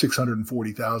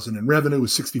 $640,000 in revenue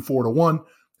is 64 to 1,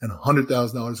 and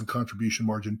 $100,000 in contribution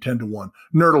margin, 10 to 1.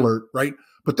 Nerd alert, right?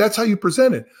 But that's how you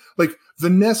present it. Like,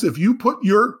 Vanessa, if you put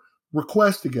your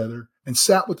request together and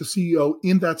sat with the CEO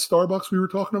in that Starbucks we were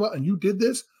talking about, and you did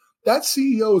this, that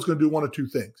CEO is going to do one of 2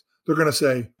 things. They're going to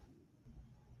say,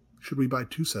 should we buy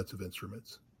 2 sets of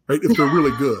instruments, right? If they're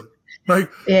really good, right?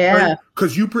 Yeah.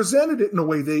 Because you presented it in a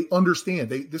way they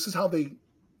understand. This is how they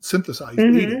synthesize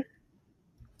Mm-hmm. data.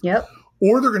 Yep.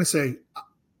 Or they're going to say,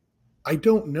 I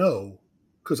don't know,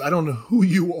 because I don't know who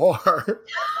you are,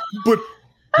 but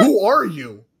who are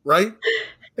you, right?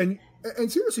 And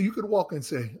seriously, you could walk and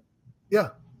say, yeah,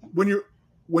 when you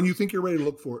think you're ready to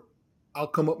look for it, I'll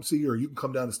come up and see you, or you can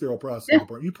come down to sterile processing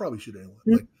department. You probably should anyway.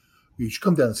 Mm-hmm. Like, you should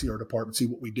come down and see our department, see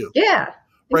what we do. Yeah,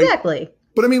 right? exactly.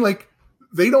 But I mean, like,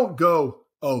 they don't go,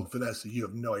 oh, Vanessa, you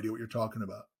have no idea what you're talking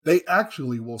about. They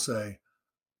actually will say,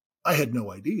 I had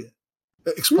no idea.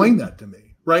 Explain that to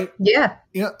me, right? Yeah.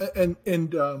 Yeah,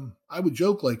 and I would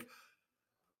joke, like,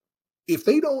 if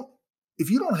you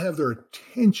don't have their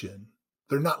attention,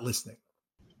 they're not listening,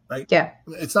 right? Yeah.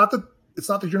 It's not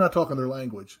that you're not talking their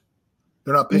language.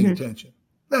 They're not paying attention.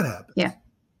 That happens. Yeah.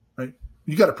 Right?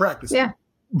 You got to practice. Yeah.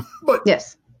 But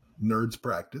yes. Nerds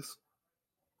practice.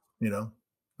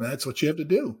 That's what you have to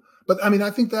do. But I mean, I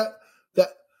think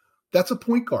that's a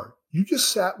point guard. You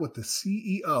just sat with the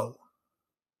CEO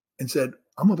and said,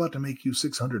 I'm about to make you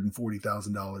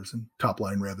 $640,000 in top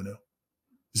line revenue.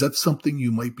 Is that something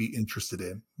you might be interested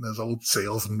in? Those old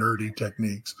sales nerdy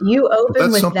techniques. You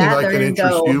open with that, I can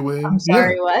interest you in. I'm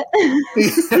sorry, what?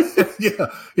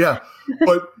 yeah.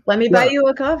 But let me buy you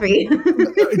a coffee.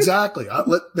 Exactly.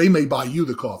 They may buy you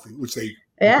the coffee, which they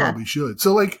probably should.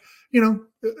 So, like,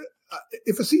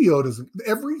 if a CEO doesn't,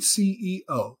 every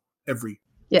CEO, every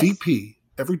VP,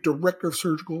 every director of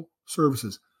surgical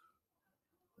services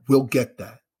will get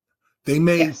that. They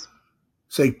may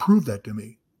say, prove that to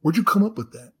me. Where'd you come up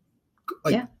with that?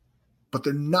 But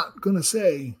they're not going to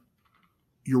say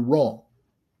you're wrong.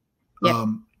 Yeah.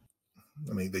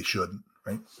 I mean, they shouldn't,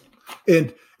 right?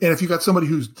 And if you got somebody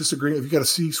who's disagreeing, if you got a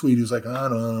C-suite who's like, I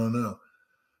don't know.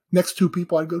 Next 2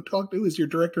 people I'd go talk to is your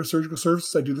director of surgical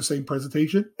services. I do the same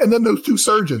presentation. And then those 2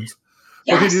 surgeons.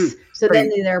 Yes. So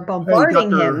then they're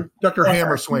bombarding him. Dr.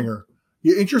 Hammerswinger,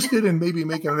 You interested in maybe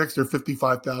making an extra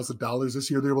 $55,000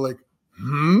 this year? They were like,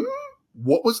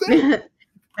 what was that?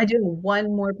 I do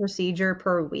one more procedure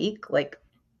per week. Like,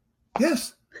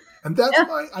 Yes. And that's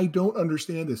why I don't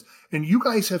understand this. And you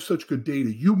guys have such good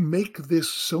data. You make this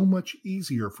so much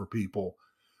easier for people,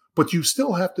 but you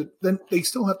still have to, then they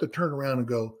still have to turn around and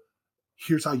go,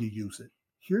 here's how you use it.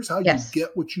 Here's how you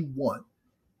get what you want.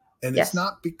 And it's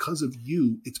not because of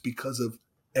you. It's because of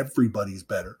everybody's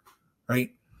better. Right.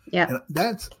 Yeah. And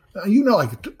that's, you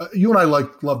and I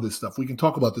love this stuff. We can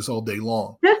talk about this all day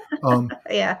long.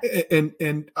 Yeah.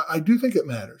 And I do think it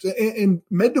matters. And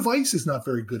med device is not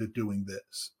very good at doing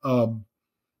this.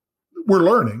 We're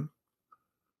learning,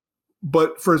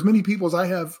 but for as many people as I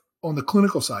have on the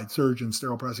clinical side, surgeons,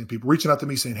 sterile processing people reaching out to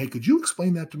me saying, hey, could you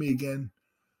explain that to me again?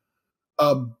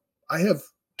 I have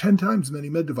 10 times as many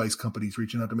med device companies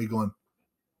reaching out to me going,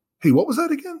 hey, what was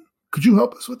that again? Could you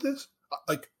help us with this?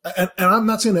 And I'm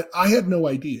not saying that I had no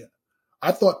idea.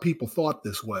 I thought people thought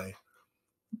this way.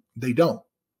 They don't.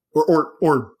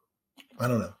 Or I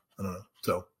don't know.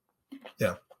 So,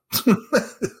 yeah.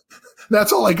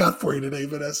 That's all I got for you today,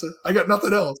 Vanessa. I got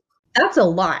nothing else. That's a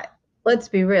lot. Let's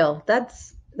be real. That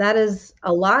is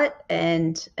a lot.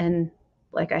 And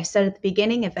like I said at the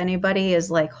beginning, if anybody is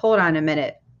like, hold on a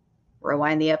minute,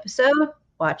 rewind the episode,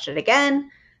 watch it again,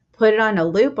 put it on a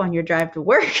loop on your drive to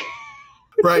work.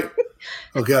 Right.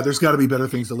 Oh God, there's got to be better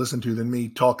things to listen to than me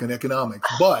talking economics,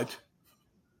 but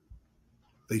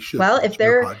they should. Well, if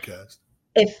they're podcast.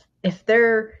 If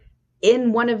they're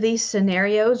in one of these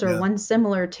scenarios or one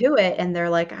similar to it, and they're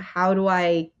like, how do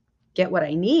I get what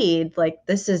I need? Like,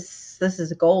 this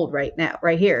is gold right now,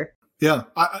 right here. Yeah.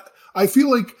 I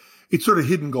feel like it's sort of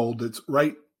hidden gold that's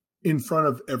right in front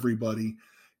of everybody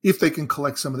if they can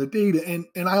collect some of the data.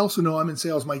 And I also know I'm in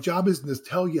sales. My job isn't to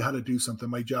tell you how to do something.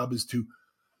 My job is to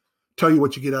tell you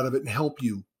what you get out of it and help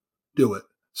you do it.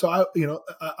 So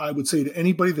I would say to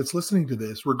anybody that's listening to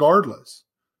this, regardless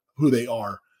who they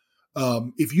are,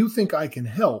 if you think I can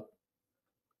help,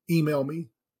 email me,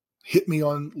 hit me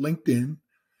on LinkedIn,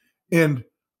 and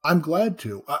I'm glad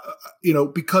to,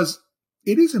 because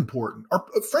it is important.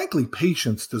 Frankly,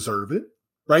 patients deserve it,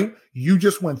 right? You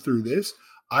just went through this.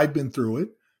 I've been through it.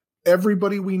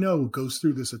 Everybody we know goes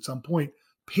through this at some point.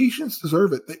 Patients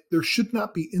deserve it. There should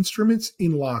not be instruments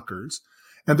in lockers,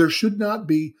 and there should not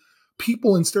be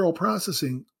people in sterile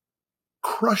processing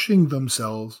crushing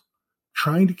themselves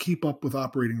trying to keep up with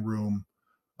operating room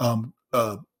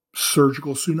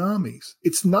surgical tsunamis.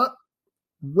 It's not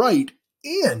right.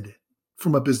 And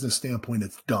from a business standpoint,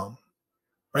 it's dumb,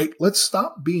 right? Let's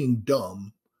stop being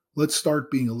dumb. Let's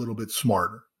start being a little bit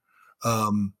smarter.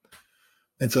 And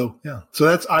so, yeah, so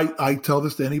that's, I tell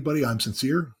this to anybody. I'm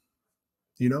sincere,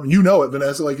 it,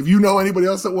 Vanessa, like if you know anybody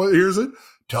else that hears it,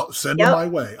 send them my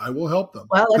way. I will help them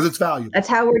because it's valuable. That's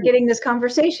how we're getting this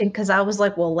conversation. Cause I was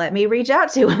like, well, let me reach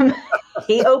out to him.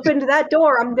 He opened that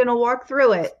door. I'm going to walk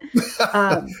through it.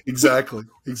 Exactly.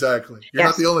 You're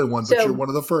not the only one, but you're one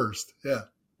of the first. Yeah.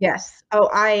 Yes. Oh,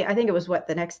 I think it was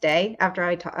the next day after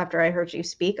I heard you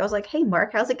speak, I was like, hey,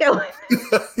 Mark, how's it going?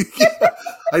 Yeah.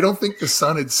 I don't think the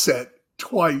sun had set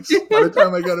twice by the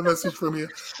time I got a message from you.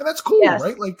 And that's cool,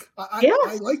 right? Like,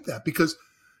 I like that because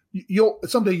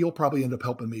someday you'll probably end up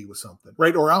helping me with something,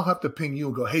 right? Or I'll have to ping you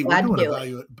and go, hey, we're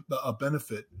doing a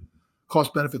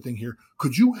cost benefit thing here.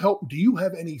 Could you help? Do you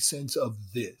have any sense of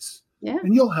this? Yeah.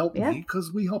 And you'll help me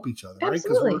because we help each other,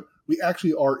 Absolutely. right? Because we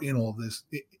actually are in all this,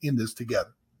 in this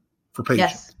together for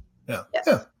patients. Yes.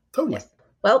 Yeah, totally. Yes.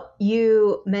 Well,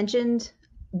 you mentioned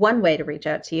one way to reach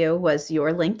out to you was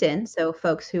your LinkedIn. So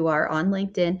folks who are on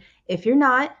LinkedIn, if you're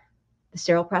not, the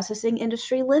sterile processing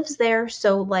industry lives there.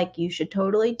 So you should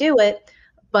totally do it.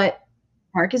 But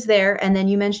Mark is there. And then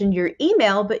you mentioned your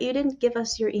email, but you didn't give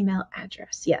us your email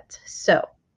address yet. So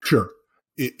sure.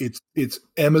 It's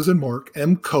M as in Mark,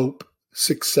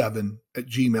 mcope67 at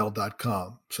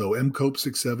gmail.com. So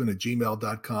mcope67 at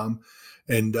gmail.com.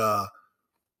 And,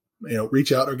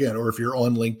 reach out again, or if you're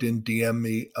on LinkedIn, DM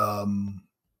me.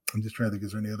 I'm just trying to think,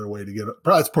 is there any other way to get it?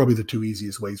 It's probably the two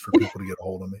easiest ways for people to get a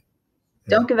hold of me.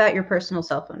 Yeah. Don't give out your personal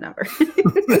cell phone number.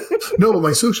 No, but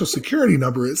my social security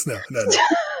number is no.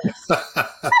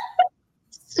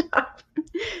 Stop.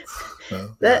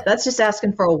 That's just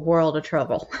asking for a world of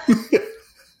trouble.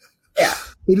 Yeah.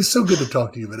 It is so good to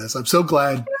talk to you, Vanessa. I'm so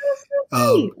glad.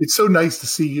 It's so nice to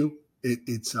see you.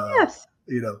 It's yes.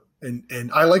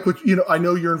 And I like what, I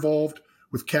know you're involved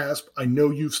with CASP. I know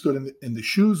you've stood in the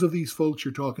shoes of these folks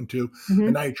you're talking to,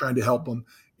 and now you're trying to help them.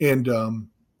 And,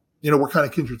 we're kind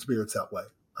of kindred spirits that way,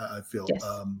 I feel. Yes.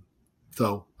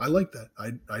 So I like that.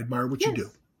 I admire what you do.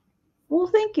 Well,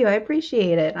 thank you. I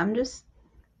appreciate it. I'm just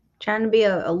trying to be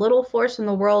a little force in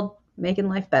the world, making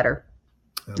life better.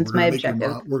 That's my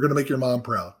objective. We're going to make your mom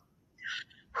proud.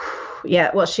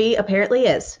 Yeah, well, she apparently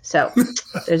is. So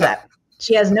there's that.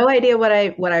 She has no idea what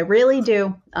I really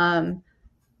do.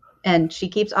 And she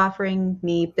keeps offering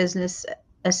me business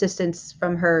assistance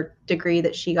from her degree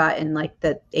that she got in like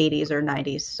the 80s or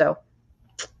 90s. So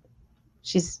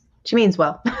she means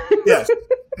well. Yes.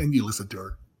 And you listen to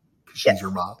her. She's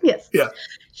your mom. Yes. Yeah.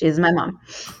 She's my mom.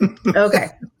 Okay.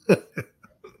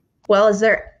 Well, is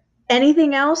there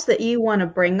anything else that you want to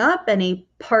bring up? Any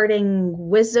parting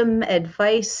wisdom,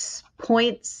 advice,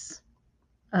 points,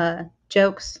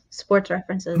 jokes, sports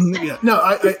references? Yeah. No,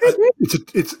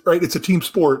 it's right. It's a team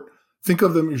sport. Think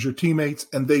of them as your teammates,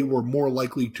 and they were more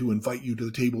likely to invite you to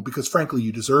the table because, frankly,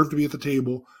 you deserve to be at the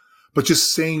table. But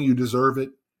just saying you deserve it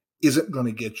isn't going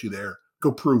to get you there.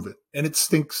 Go prove it. And it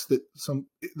stinks that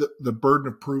the burden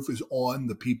of proof is on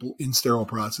the people in sterile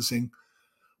processing,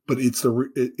 but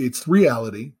it's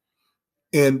reality.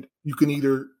 And you can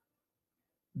either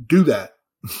do that,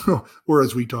 or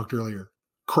as we talked earlier,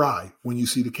 cry when you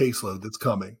see the caseload that's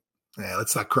coming. Yeah,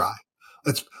 let's not cry.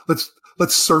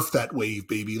 Let's surf that wave,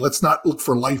 baby. Let's not look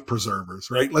for life preservers,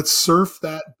 right? Let's surf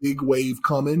that big wave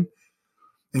coming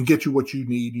and get you what you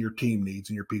need, your team needs,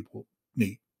 and your people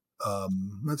need.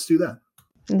 Let's do that.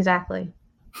 Exactly.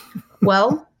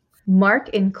 Well, Mark,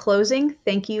 in closing,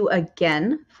 thank you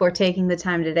again for taking the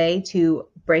time today to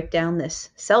break down this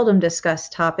seldom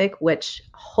discussed topic, which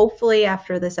hopefully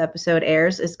after this episode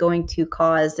airs is going to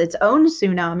cause its own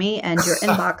tsunami, and your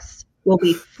inbox will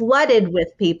be flooded with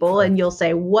people and you'll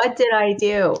say, what did I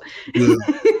do? Yeah.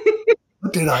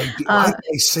 What did I do? Why did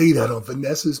I say that on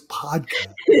Vanessa's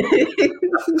podcast?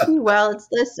 Well, it's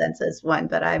the census one,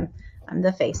 but I'm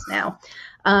the face now.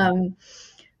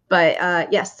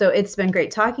 But yes, so it's been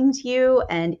great talking to you.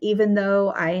 And even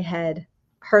though I had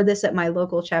heard this at my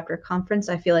local chapter conference,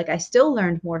 I feel like I still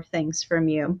learned more things from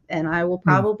you. And I will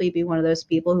probably be one of those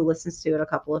people who listens to it a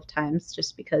couple of times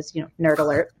just because, nerd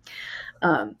alert.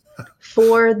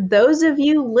 For those of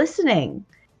you listening,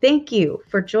 thank you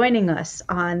for joining us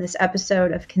on this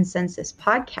episode of Consensus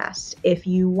Podcast. If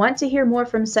you want to hear more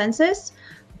from Census,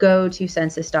 go to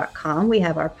census.com. We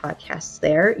have our podcasts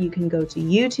there. You can go to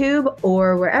YouTube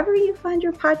or wherever you find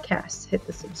your podcasts. Hit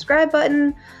the subscribe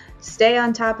button. Stay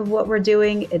on top of what we're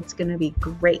doing. It's going to be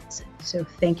great. So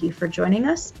thank you for joining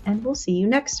us, and we'll see you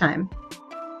next time.